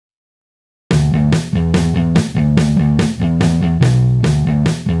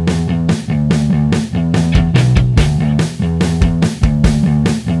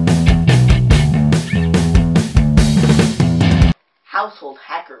household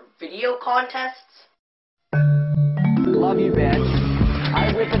hacker video contests. Love you, bitch.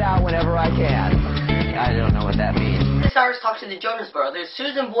 I whip it out whenever I can. I don't know what that means. This artist talks to the Jonas Brothers.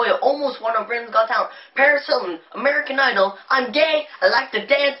 Susan Boyle almost won on Britain's Got Talent. Paris Hilton, American Idol. I'm gay, I like to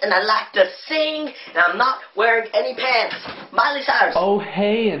dance, and I like to sing, and I'm not wearing any pants. Miley Cyrus. Oh,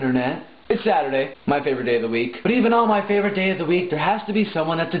 hey, Internet. It's Saturday, my favorite day of the week. But even on my favorite day of the week, there has to be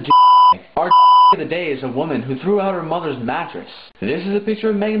someone at the Our of the day is a woman who threw out her mother's mattress. This is a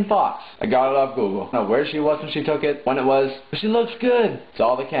picture of Megan Fox. I got it off Google. I don't know where she was when she took it, when it was, but she looks good. It's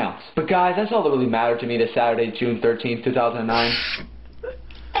all that counts. But guys, that's all that really mattered to me this Saturday, June 13th, 2009.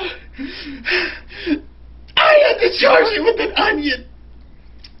 I had to charge you with an onion.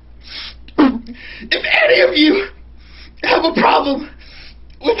 If any of you have a problem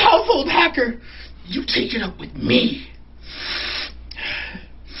with household hacker, you take it up with me.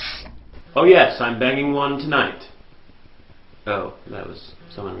 Oh yes, I'm banging one tonight. Oh, that was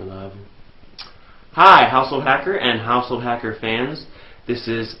so unreliable. Hi, Household Hacker and Household Hacker fans. This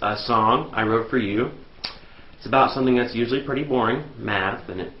is a song I wrote for you. It's about something that's usually pretty boring, math,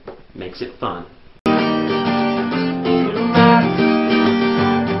 and it makes it fun.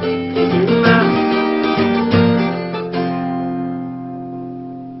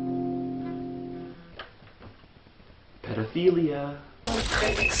 Pedophilia.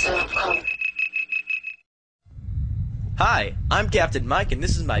 Hi, I'm Captain Mike, and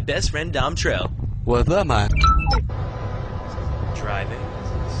this is my best friend Dom Trell. What's up, man? Driving.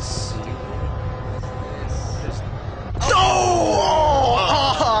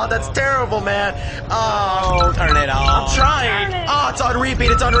 Oh, that's terrible, man. Oh, turn it off. I'm trying. Oh, it's on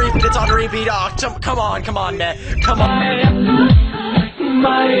repeat. It's on repeat. It's on repeat. Oh, come on, man. Come on.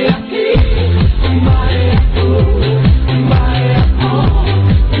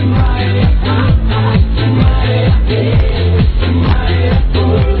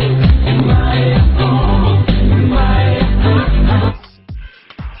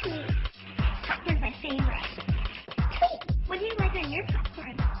 Popcorn's my favorite. What do you like on your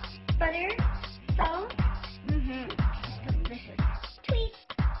popcorn? Butter? Salt? Delicious. Tweet.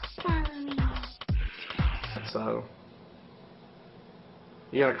 Follow me. So,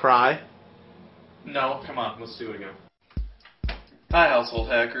 you gonna cry? No, come on, let's do it again. Hi, Household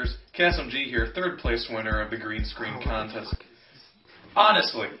Hackers. CasmG here, third place winner of the green screen contest.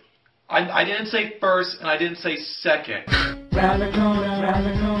 Honestly, I didn't say first and I didn't say second. Round the corner, round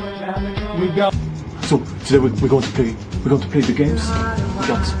the corner, round the corner. We go. So today we're going to play the games. We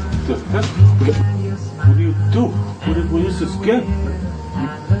got the what do you do? What is this game?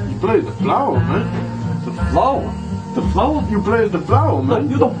 You play the flower, man. The flower. The flower? You play the flower, man.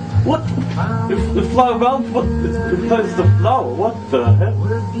 You don't. What? If fly around, what? It plays the flower. What the heck?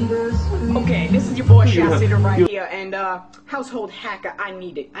 Okay, this is your boy Shot Sitter right here, and Household Hacker, I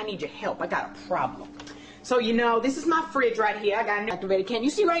need your help. I got a problem. So you know, this is my fridge right here. I got an activated can. You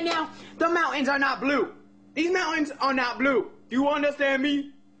see right now, the mountains are not blue. These mountains are not blue. Do you understand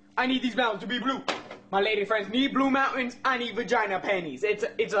me? I need these mountains to be blue. My lady friends need blue mountains. I need vagina panties. It's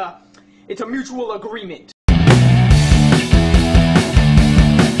a mutual agreement.